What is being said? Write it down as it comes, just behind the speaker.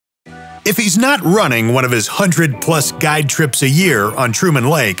If he's not running one of his 100-plus guide trips a year on Truman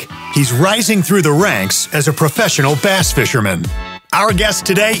Lake, he's rising through the ranks as a professional bass fisherman. Our guest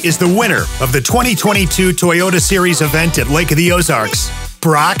today is the winner of the 2022 Toyota Series event at Lake of the Ozarks,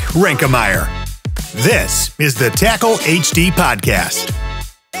 Brock Reinkemeyer. This is the Tackle HD Podcast.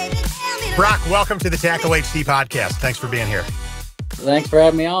 Brock, welcome to the Tackle HD Podcast. Thanks for being here. Thanks for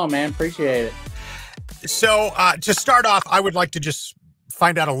having me on, man. Appreciate it. So to start off, I would like to just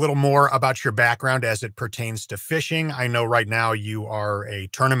find out a little more about your background as it pertains to fishing. I know right now you are a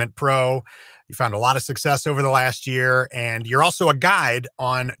tournament pro. You found a lot of success over the last year, and you're also a guide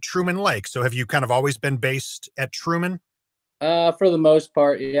on Truman Lake. So have you kind of always been based at Truman? For the most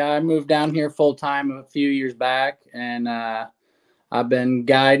part, yeah. I moved down here full-time a few years back, and I've been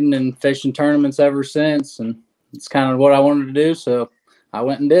guiding and fishing tournaments ever since, and it's kind of what I wanted to do, so I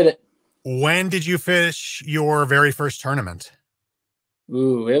went and did it. When did you fish your very first tournament?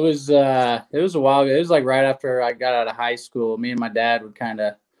 Ooh, it was a while ago. It was like right after I got out of high school. Me and my dad would kind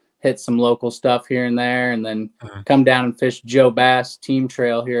of hit some local stuff here and there, and then come down and fish Joe Bass team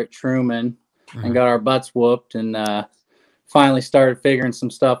trail here at Truman, and got our butts whooped, and finally started figuring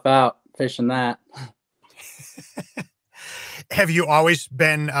some stuff out fishing that. Have you always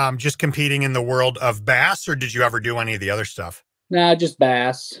been just competing in the world of bass, or did you ever do any of the other stuff? Nah, just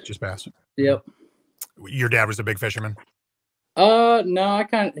bass. Just bass. Yep. Your dad was a big fisherman? No,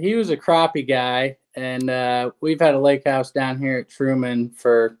 he was a crappie guy, and we've had a lake house down here at Truman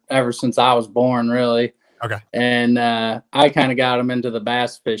ever since I was born, really. Okay. And I kind of got him into the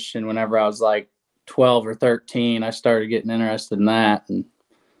bass fishing whenever I was like 12 or 13. I started getting interested in that, and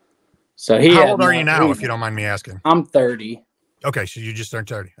so How old are you now, if you don't mind me asking? I'm 30. Okay, so you just turned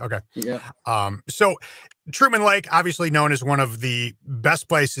 30. Okay. Yeah. So Truman Lake, obviously known as one of the best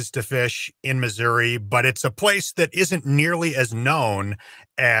places to fish in Missouri, but it's a place that isn't nearly as known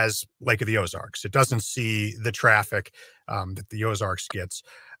as Lake of the Ozarks. It doesn't see the traffic that the Ozarks gets.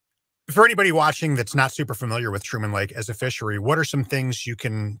 For anybody watching that's not super familiar with Truman Lake as a fishery, what are some things you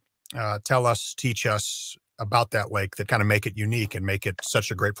can tell us, teach us about that lake that kind of make it unique and make it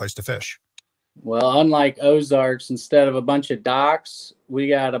such a great place to fish? Well, unlike Ozarks, instead of a bunch of docks, we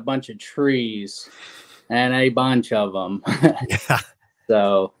got a bunch of trees and a bunch of them. Yeah.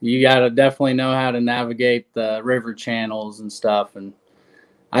 So you got to definitely know how to navigate the river channels and stuff. And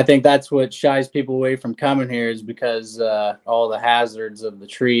I think that's what shies people away from coming here, is because all the hazards of the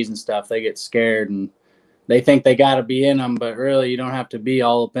trees and stuff, they get scared and they think they got to be in them, but really you don't have to be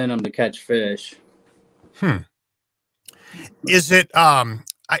all up in them to catch fish. Is it,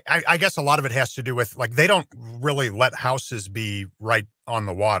 I guess a lot of it has to do with, like, they don't really let houses be right on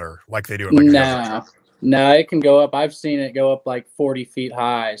the water like they do at Lake. No, it can go up. I've seen it go up like 40 feet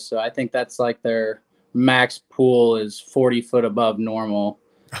high. So I think that's like their max pool is 40 foot above normal.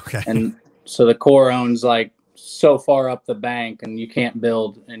 Okay. And so the core owns like so far up the bank, and you can't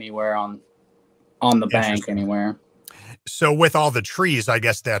build anywhere on the bank anywhere. So with all the trees, I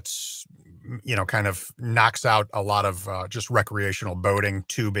guess that's, kind of knocks out a lot of just recreational boating,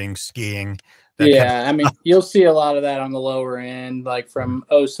 tubing, skiing. Yeah, I mean, you'll see a lot of that on the lower end, like from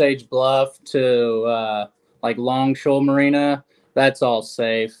Osage Bluff to like Long Shoal Marina. That's all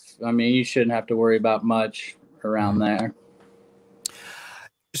safe. I mean, you shouldn't have to worry about much around there.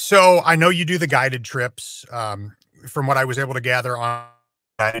 So I know you do the guided trips. From what I was able to gather on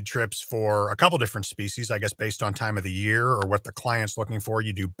guided trips for a couple different species, I guess based on time of the year or what the client's looking for.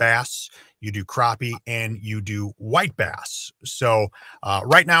 You do bass, you do crappie, and you do white bass. So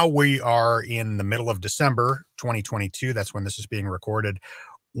right now we are in the middle of December 2022. That's when this is being recorded.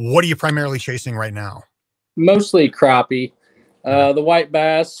 What are you primarily chasing right now? Mostly crappie. The white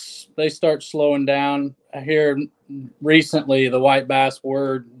bass, they start slowing down. Here recently, the white bass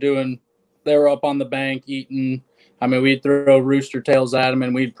they were up on the bank eating. I mean, we'd throw rooster tails at them,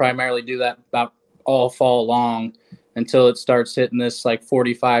 and we'd primarily do that about all fall long until it starts hitting this like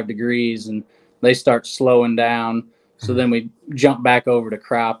 45 degrees and they start slowing down. So then we jump back over to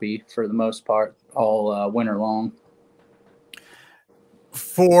crappie for the most part all winter long.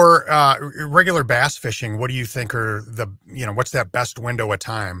 For regular bass fishing, what do you think are what's that best window of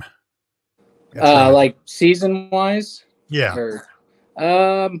time? Like season wise? Yeah.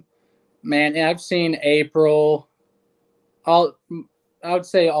 Man, I've seen April. I would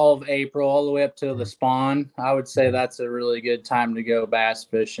say all of April, all the way up to the spawn. I would say that's a really good time to go bass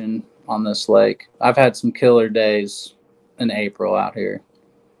fishing on this lake. I've had some killer days in April out here.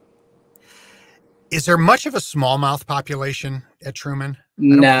 Is there much of a smallmouth population at Truman?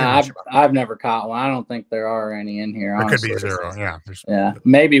 Nah, I've never caught one. I don't think there are any in here. There honestly. Could be zero. Yeah. Yeah,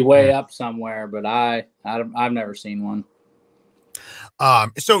 maybe way up somewhere, but I've never seen one.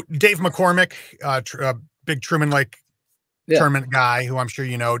 So Dave McCormick, big Truman Lake Yeah. tournament guy who I'm sure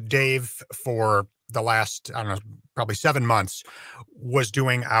you know, Dave, for the last, I don't know, probably 7 months, was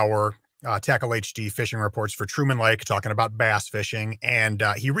doing our Tackle HD fishing reports for Truman Lake, talking about bass fishing. And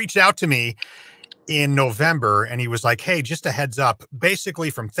he reached out to me in November and he was like, hey, just a heads up, basically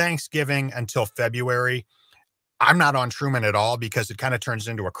from Thanksgiving until February, I'm not on Truman at all because it kind of turns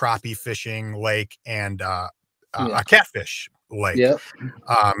into a crappie fishing lake and Yeah. a catfish lake. Yep.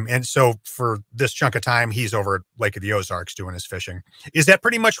 And so for this chunk of time, he's over at Lake of the Ozarks doing his fishing. Is that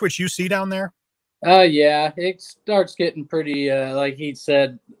pretty much what you see down there? Yeah, it starts getting pretty, like he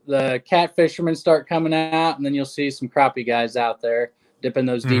said, the cat fishermen start coming out, and then you'll see some crappie guys out there dipping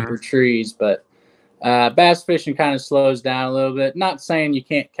those deeper trees. But bass fishing kind of slows down a little bit. Not saying you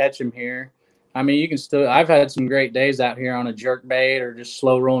can't catch them here. I mean, you can still. I've had some great days out here on a jerk bait or just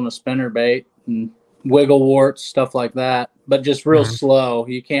slow rolling a spinner bait and wiggle warts, stuff like that. But just real slow.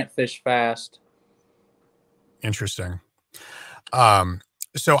 You can't fish fast. Interesting.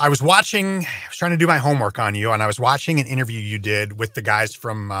 So I was trying to do my homework on you, and I was watching an interview you did with the guys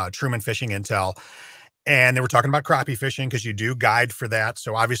from Truman Fishing Intel, and they were talking about crappie fishing because you do guide for that.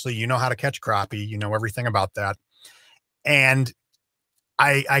 So obviously you know how to catch crappie, you know everything about that. And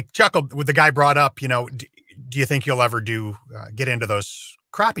I chuckled with the guy brought up, do you think you'll ever get into those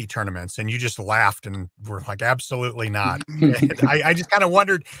crappie tournaments? And you just laughed and were like, absolutely not. I just kind of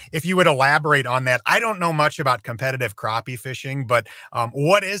wondered if you would elaborate on that. I don't know much about competitive crappie fishing, but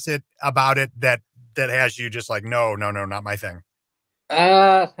what is it about it that has you just like, no, not my thing?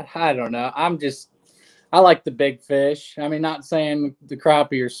 I don't know. I like the big fish. I mean, not saying the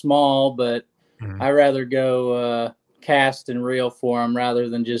crappie are small, but I rather go cast and reel for them rather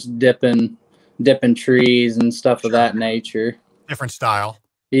than just dipping trees and stuff of that nature. Different style.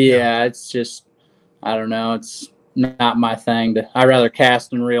 Yeah, it's just, I don't know. It's not my thing. I rather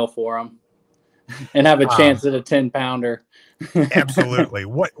cast and reel for them and have a chance at a 10-pounder. Absolutely.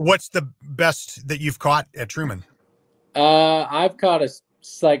 What's the best that you've caught at Truman? I've caught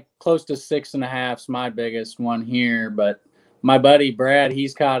like close to 6.5's my biggest one here, but my buddy Brad,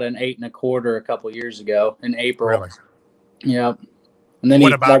 he's caught an 8 1/4 a couple years ago in April. Really? Yep. And then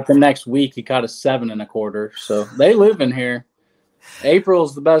like the next week he caught a 7 1/4. So they live in here.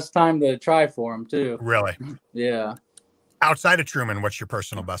 April's the best time to try for them too. Really? Yeah. Outside of Truman, what's your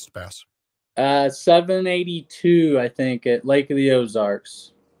personal best bass? 782, I think, at Lake of the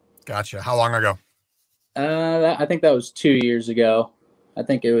Ozarks. Gotcha. How long ago? I think that was 2 years ago. I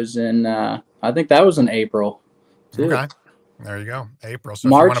think it was I think that was in April too. Okay. There you go. April. So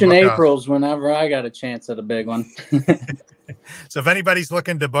March and April's whenever I got a chance at a big one. So if anybody's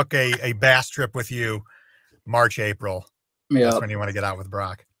looking to book a bass trip with you, March, April, that's when you want to get out with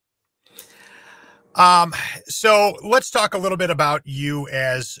Brock. So let's talk a little bit about you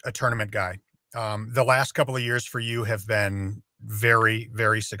as a tournament guy. The last couple of years for you have been very,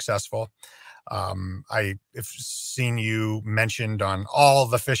 very successful. I have seen you mentioned on all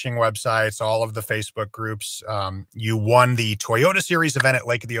the fishing websites, all of the Facebook groups. You won the Toyota Series event at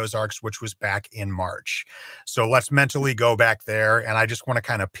Lake of the Ozarks, which was back in March. So let's mentally go back there. And I just want to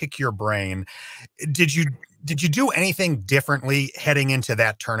kind of pick your brain. Did you do anything differently heading into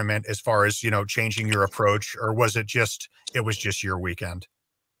that tournament as far as, changing your approach, or was it just your weekend?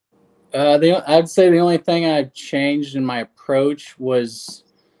 I'd say the only thing I've changed in my approach was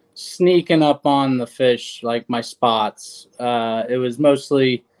sneaking up on the fish, like my spots. It was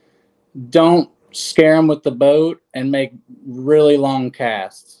mostly don't scare them with the boat and make really long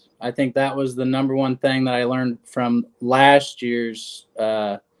casts. I think that was the number one thing that I learned from last year's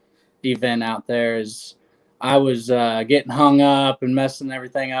event out there is I was getting hung up and messing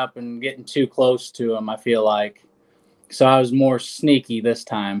everything up and getting too close to them, I feel like. So I was more sneaky this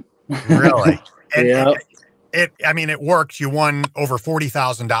time. Really? Yeah. It worked. You won over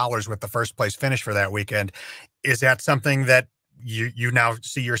 $40,000 with the first place finish for that weekend. Is that something that you now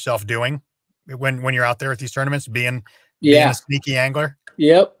see yourself doing when you're out there at these tournaments, being a sneaky angler?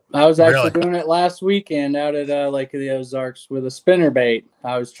 Yep. I was actually doing it last weekend out at Lake of the Ozarks with a spinner bait.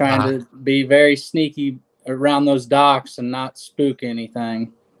 I was trying to be very sneaky around those docks and not spook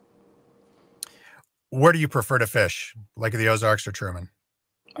anything. Where do you prefer to fish, Lake of the Ozarks or Truman?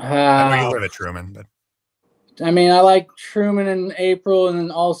 I know you live at Truman, but I mean, I like Truman in April, and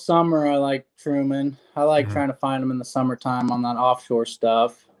then all summer I like Truman. I like trying to find them in the summertime on that offshore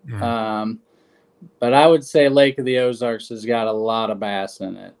stuff. But I would say Lake of the Ozarks has got a lot of bass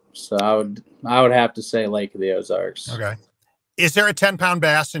in it. So I would have to say Lake of the Ozarks. Okay. Is there a 10-pound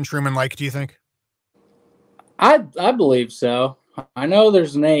bass in Truman Lake, do you think? I believe so. I know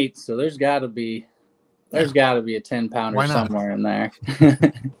there's an 8, so there's got to be There's got to be a 10-pounder somewhere in there.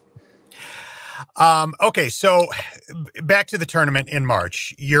 Okay, so back to the tournament in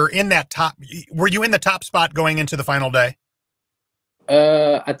March. You're in that top. Were you in the top spot going into the final day?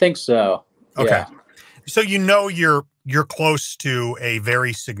 I think so. Okay. Yeah. So you're close to a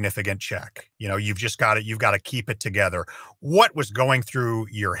very significant check. You've just got it. You've got to keep it together. What was going through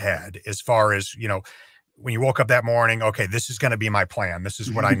your head as far as, when you woke up that morning? Okay, this is going to be my plan. This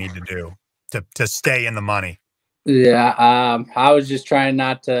is what I need to do to stay in the money. Yeah, I was just trying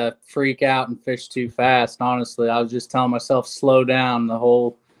not to freak out and fish too fast. Honestly, I was just telling myself, slow down that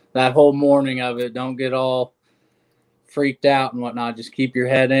whole morning of it. Don't get all freaked out and whatnot. Just keep your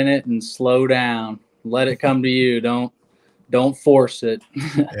head in it and slow down. Let it come to you. Don't force it.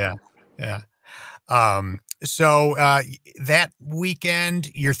 Yeah. So that weekend,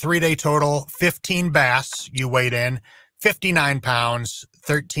 your 3-day total, 15 bass you weighed in, 59 pounds,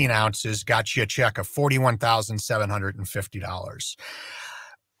 13 ounces, got you a check of $41,750.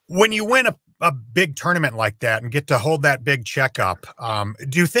 When you win a big tournament like that and get to hold that big check up,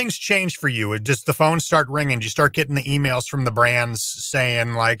 do things change for you? Does the phone start ringing? Do you start getting the emails from the brands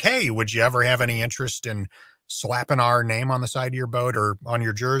saying like, hey, would you ever have any interest in slapping our name on the side of your boat or on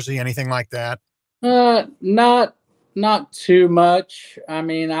your jersey, anything like that? Not too much. I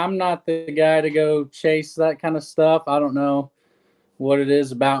mean, I'm not the guy to go chase that kind of stuff. I don't know what it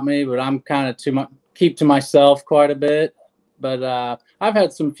is about me, but I'm kind of keep to myself quite a bit. But I've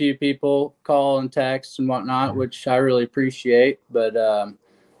had some few people call and text and whatnot, which I really appreciate. But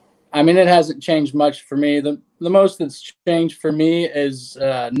I mean, it hasn't changed much for me. The most that's changed for me is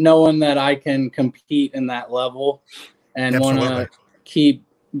knowing that I can compete in that level and want to keep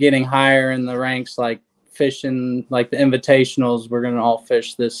getting higher in the ranks, like fishing, like the invitationals we're going to all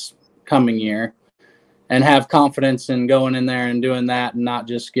fish this coming year, and have confidence in going in there and doing that and not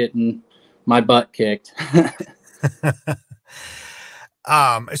just getting my butt kicked.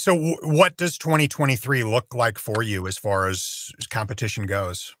 So what does 2023 look like for you as far as competition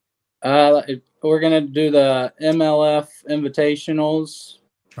goes? We're going to do the MLF invitationals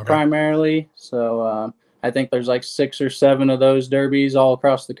primarily. So I think there's like 6 or 7 of those derbies all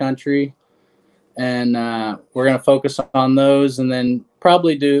across the country. And we're going to focus on those, and then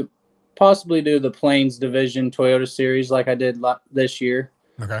possibly do the Plains Division Toyota Series like I did this year.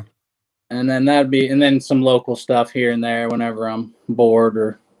 Okay. And then and then some local stuff here and there whenever I'm bored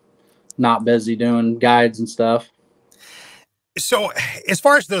or not busy doing guides and stuff. So as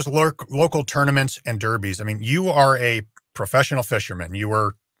far as those local tournaments and derbies, I mean, you are a professional fisherman. You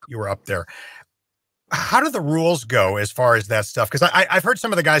were up there. How do the rules go as far as that stuff? Because I've heard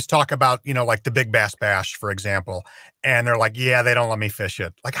some of the guys talk about, like the Big Bass Bash, for example, and they're like, yeah, they don't let me fish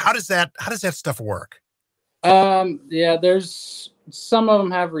it. Like, how does that stuff work? Yeah, there's some of them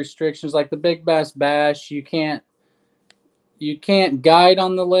have restrictions, like the Big Bass Bash. You can't guide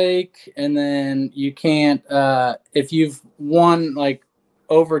on the lake, and then you can't if you've won like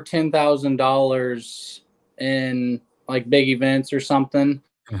over $10,000 in like big events or something.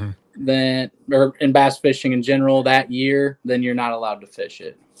 Mm-hmm. Or in bass fishing in general that year, then you're not allowed to fish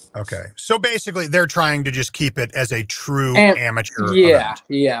it. Okay. So basically they're trying to just keep it as a true amateur event.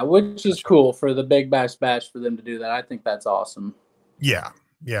 Yeah, which is cool for the Big Bass Bash for them to do that. I think that's awesome. Yeah.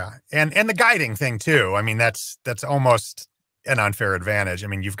 And the guiding thing too. I mean, that's almost an unfair advantage. I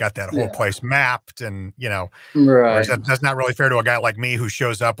mean, you've got that whole place mapped, and right. That's not really fair to a guy like me who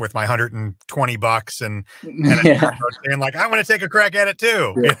shows up with my $120 and like, I want to take a crack at it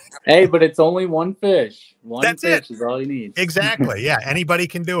too. Yeah. Hey, but it's only one fish. That's fish is all you need. Exactly. Yeah. Anybody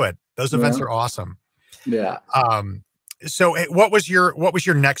can do it. Those events are awesome. Yeah. So what was your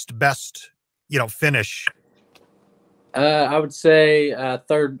next best, finish? I would say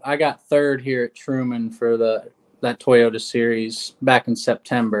third. I got third here at Truman for that Toyota Series back in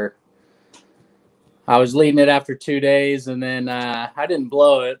September. I was leading it after 2 days, and then I didn't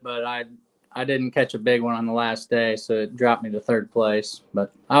blow it, but I didn't catch a big one on the last day, so it dropped me to third place.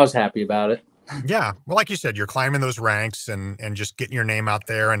 But I was happy about it. Yeah, well, like you said, you're climbing those ranks and just getting your name out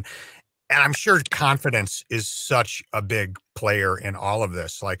there, and I'm sure confidence is such a big player in all of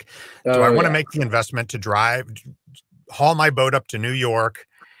this. Like, do I want to make the investment to haul my boat up to New York,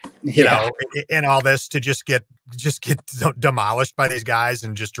 and all this to just get demolished by these guys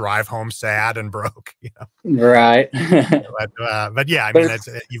and just drive home sad and broke, Right. but yeah, I mean,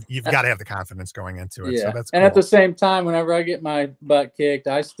 you've got to have the confidence going into it. Yeah. So that's cool. And at the same time, whenever I get my butt kicked,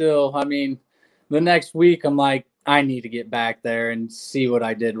 the next week I'm like, I need to get back there and see what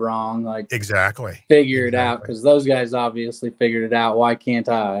I did wrong. Like, exactly. Figure it out, because those guys obviously figured it out. Why can't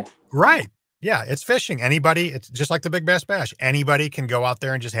I? Right. Yeah, it's fishing. Anybody, it's just like the Big Bass Bash. Anybody can go out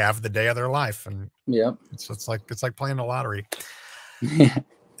there and just have the day of their life, and Yep. it's like playing the lottery.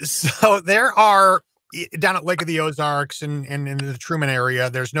 So there are down at Lake of the Ozarks and in the Truman area,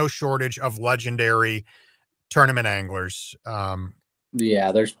 there's no shortage of legendary tournament anglers.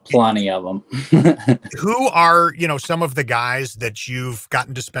 Yeah, there's plenty of them. Who are, some of the guys that you've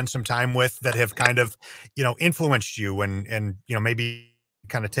gotten to spend some time with that have kind of, influenced you and maybe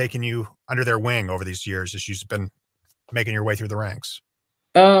kind of taken you under their wing over these years as you've been making your way through the ranks?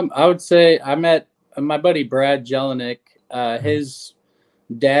 I would say I met my buddy Brad Jelinek. His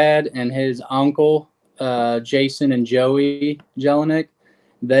dad and his uncle, Jason and Joey Jelinek,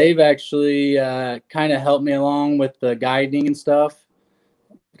 they've actually kind of helped me along with the guiding and stuff,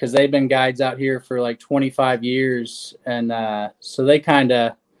 because they've been guides out here for like 25 years. And so they kind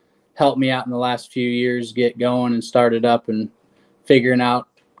of helped me out in the last few years get going and started up and figuring out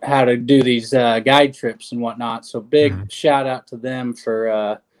how to do these guide trips and whatnot. So big shout out to them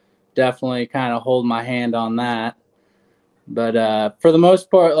for definitely kind of holding my hand on that. But for the most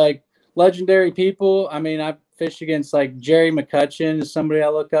part, like legendary people, I mean, I fish against like Jerry McCutcheon is somebody I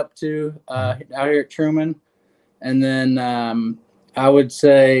look up to out here at Truman. And then I would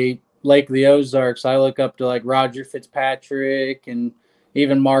say Lake of the Ozarks, I look up to like Roger Fitzpatrick and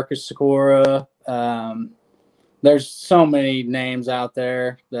even Marcus Sikora. There's so many names out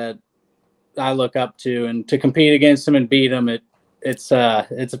there that I look up to, and to compete against them and beat them, it's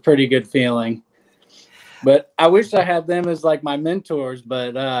a pretty good feeling. But I wish I had them as like my mentors,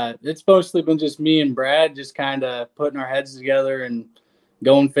 but it's mostly been just me and Brad just kind of putting our heads together and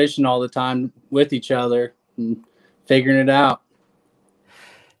going fishing all the time with each other and figuring it out.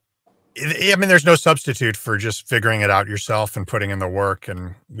 I mean, there's no substitute for just figuring it out yourself and putting in the work.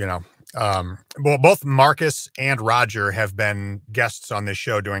 And, well, both Marcus and Roger have been guests on this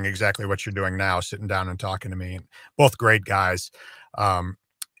show doing exactly what you're doing now, sitting down and talking to me. And both great guys.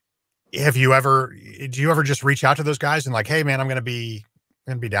 Do you ever just reach out to those guys and like, hey man, I'm going to be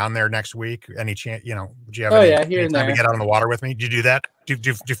down there next week. Any chance, would you have any time to get out on the water with me? Do you do that? Do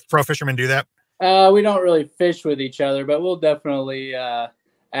pro fishermen do that? We don't really fish with each other, but we'll definitely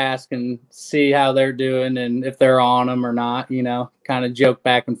ask and see how they're doing and if they're on them or not, kind of joke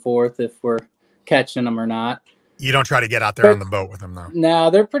back and forth if we're catching them or not. You don't try to get out there on the boat with them though? No,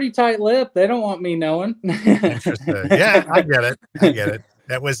 they're pretty tight-lipped. They don't want me knowing. Interesting. Yeah, I get it.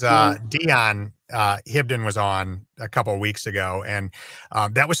 That was Dion Hibden was on a couple of weeks ago, and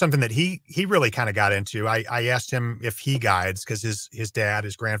that was something that he really kind of got into. I asked him if he guides because his dad,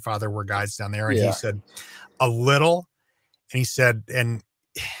 his grandfather were guides down there, and he said a little, and he said, and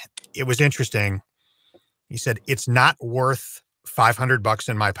it was interesting. He said it's not worth $500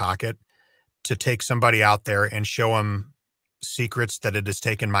 in my pocket to take somebody out there and show them secrets that it has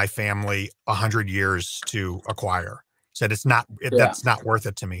taken my family 100 years to acquire. Said that's not worth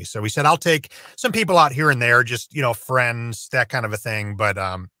it to me. So he said, I'll take some people out here and there, just, friends, that kind of a thing. But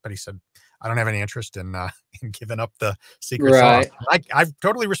he said, I don't have any interest in giving up the secret sauce. I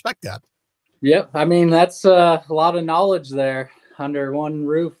totally respect that. Yep. I mean, that's a lot of knowledge there under one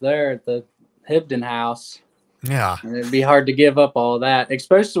roof there at the Hibden house. Yeah. And it'd be hard to give up all of that,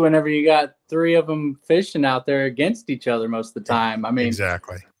 especially whenever you got three of them fishing out there against each other most of the time. I mean,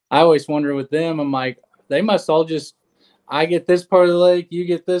 exactly. I always wonder with them, I'm like, they must all just, I get this part of the lake, you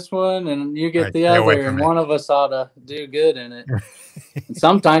get this one, and you get the other, and one of us ought to do good in it. And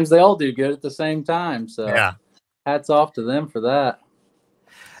sometimes they all do good at the same time. So hats off to them for that.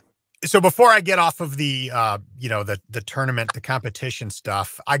 So before I get off of the, the tournament, the competition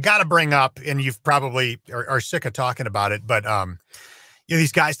stuff, I got to bring up, and you've probably are sick of talking about it, but,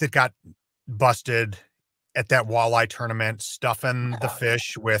 these guys that got busted at that walleye tournament, stuffing the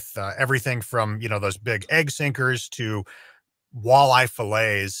fish with everything from, those big egg sinkers to walleye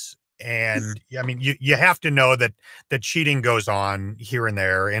fillets. And I mean, you have to know that cheating goes on here and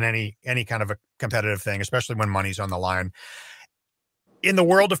there in any kind of a competitive thing, especially when money's on the line. In the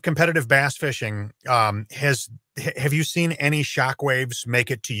world of competitive bass fishing, have you seen any shockwaves make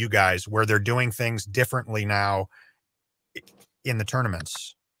it to you guys where they're doing things differently now in the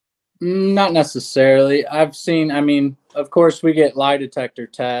tournaments? Not necessarily. I've seen, I mean, of course we get lie detector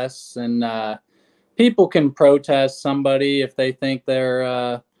tests, and people can protest somebody if they think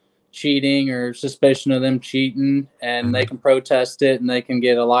they're cheating or suspicion of them cheating, and they can protest it and they can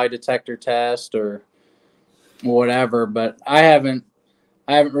get a lie detector test or whatever. But I haven't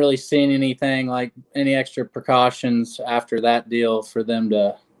really seen anything like any extra precautions after that deal for them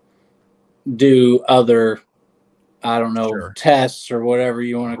to do other, I don't know, tests or whatever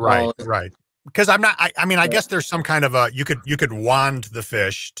you want to call it. Right. Because I'm not. I mean, I guess there's some kind of a you could wand the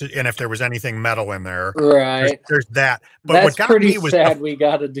fish, and if there was anything metal in there, right? There's that. But That's what got pretty me was sad. We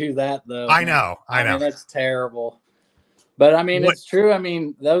got to do that though. I know. I mean, that's terrible. But I mean, What, it's true. I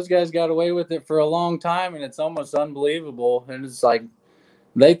mean, those guys got away with it for a long time, and it's almost unbelievable. And it's like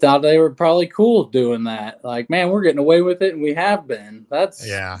they thought they were probably cool doing that. Like, man, we're getting away with it, and we have been. That's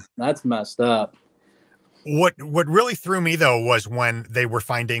messed up. What really threw me though was when they were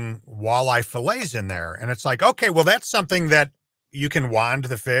finding walleye fillets in there, and it's like, okay, well, that's something that you can wand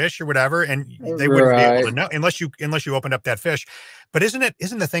the fish or whatever, and they wouldn't be able to know unless you opened up that fish. But isn't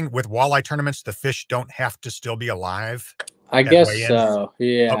the thing with walleye tournaments, the fish don't have to still be alive? I guess so.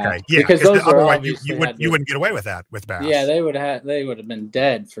 Yeah. Okay. Yeah. Because those otherwise you wouldn't get away with that with bass. Yeah, they would have been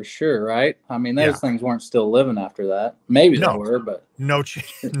dead for sure, right? I mean, those things weren't still living after that. Maybe they were, but no chance.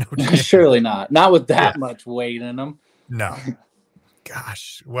 Surely not. Not with that much weight in them. No.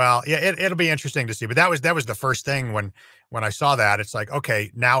 Gosh. Well, yeah, it'll be interesting to see. But that was the first thing when I saw that. It's like,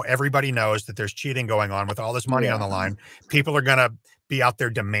 okay, now everybody knows that there's cheating going on with all this money on the line. People are gonna be out there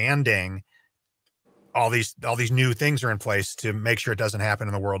demanding all these new things are in place to make sure it doesn't happen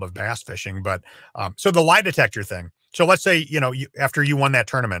in the world of bass fishing. But so the lie detector thing. So let's say, after you won that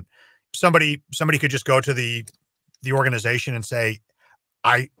tournament, somebody could just go to the organization and say,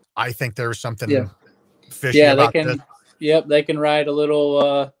 I think there's something fishy about this. Yep, they can write a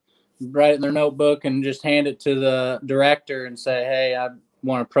little write it in their notebook and just hand it to the director and say, hey, I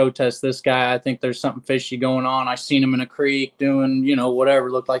want to protest this guy. I think there's something fishy going on. I seen him in a creek doing,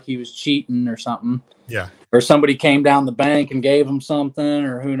 whatever, looked like he was cheating or something. Yeah. Or somebody came down the bank and gave him something,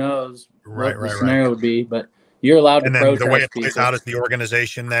 or who knows what the scenario would be. But you're allowed to protest. And then the way it plays out is the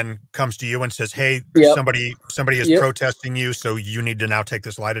organization then comes to you and says, hey, somebody is protesting you, so you need to now take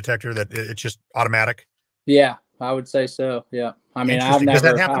this lie detector. That it's just automatic? Yeah, I would say so. Yeah. I mean, does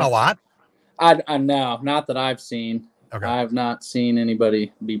that happen a lot? I know, not that I've seen. Okay. I have not seen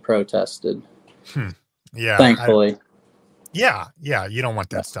anybody be protested. Yeah. Thankfully. Yeah. You don't want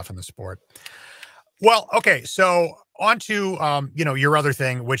that stuff in the sport. Well, okay. So on to, your other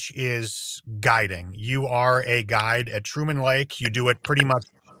thing, which is guiding. You are a guide at Truman Lake. You do it pretty much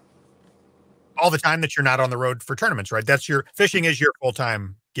all the time that you're not on the road for tournaments, right? Fishing is your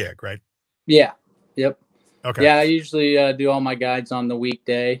full-time gig, right? Yeah. Yep. Okay. Yeah. I usually do all my guides on the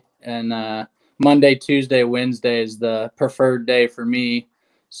weekday, and Monday, Tuesday, Wednesday is the preferred day for me.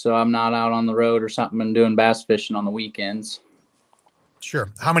 So I'm not out on the road or something and doing bass fishing on the weekends. Sure.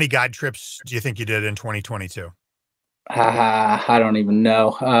 How many guide trips do you think you did in 2022? I don't even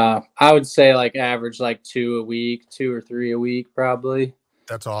know. I would say average 2 a week, 2 or 3 a week, probably.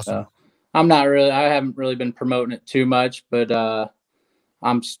 That's awesome. I haven't really been promoting it too much, but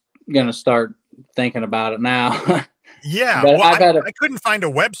I'm going to start thinking about it now. Yeah. Well, I couldn't find a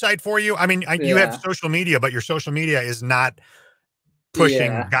website for you. I mean, you have social media, but your social media is not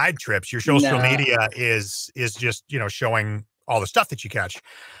pushing guide trips. Your social media is just, showing all the stuff that you catch.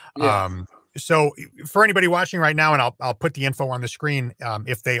 Yeah. So for anybody watching right now, and I'll put the info on the screen,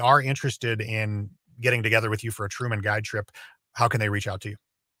 if they are interested in getting together with you for a Truman guide trip, how can they reach out to you?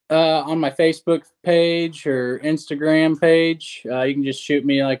 On my Facebook page or Instagram page. You can just shoot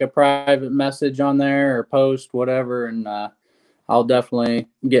me a private message on there or post, whatever, and I'll definitely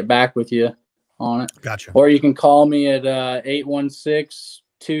get back with you on it. Gotcha. Or you can call me at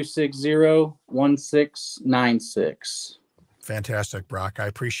 816-260-1696. Fantastic, Brock. I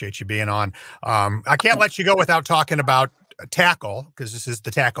appreciate you being on. I can't let you go without talking about tackle, because this is the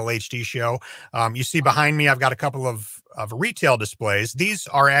Tackle HD show. You see behind me, I've got a couple of retail displays. These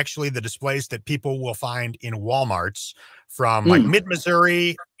are actually the displays that people will find in Walmarts from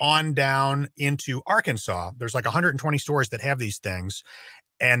mid-Missouri on down into Arkansas. There's 120 stores that have these things,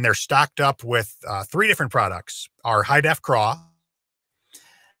 and they're stocked up with 3 different products: our high-def craw,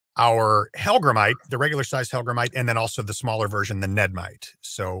 our Hellgrammite, the regular size Hellgrammite, and then also the smaller version, the Nedmite.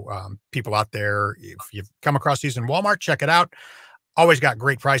 So people out there, if you've come across these in Walmart, check it out. Always got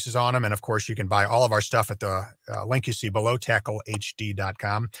great prices on them. And of course, you can buy all of our stuff at the link you see below,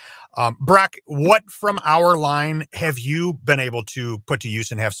 tacklehd.com. Brock, what from our line have you been able to put to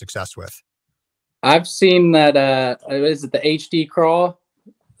use and have success with? I've seen that, is it the HD craw?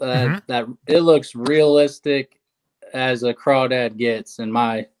 That it looks realistic as a crawdad gets, in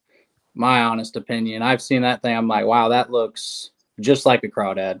my honest opinion. I've seen that thing. I'm like, wow, that looks just like a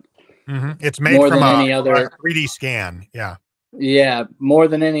crawdad. It's made more from any other 3D scan. Yeah, more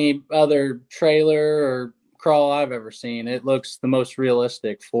than any other trailer or crawl I've ever seen. It looks the most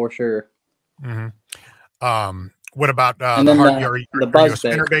realistic for sure. What about the hard? Are you a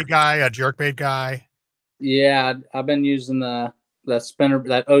spinnerbait guy, a jerkbait guy? Yeah, I've been using the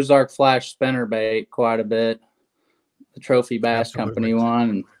that Ozark Flash spinner bait quite a bit. The Trophy Bass Absolutely. Company one.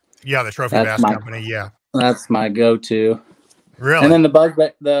 And yeah, the Trophy Bass Company. Yeah, that's my go-to. Really? And then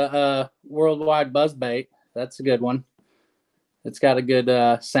the Worldwide Buzz Bait. That's a good one. It's got a good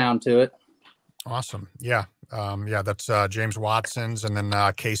sound to it. Awesome. Yeah. That's James Watson's and then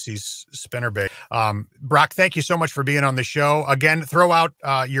Casey's spinnerbait. Brock, thank you so much for being on the show. Again, throw out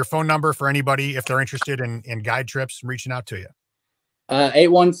your phone number for anybody if they're interested in guide trips and reaching out to you.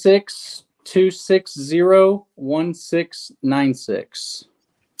 816-260-1696.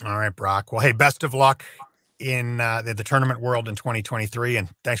 All right, Brock. Well, hey, best of luck in the tournament world in 2023. And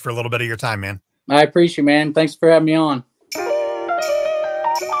thanks for a little bit of your time, man. I appreciate it, man. Thanks for having me on.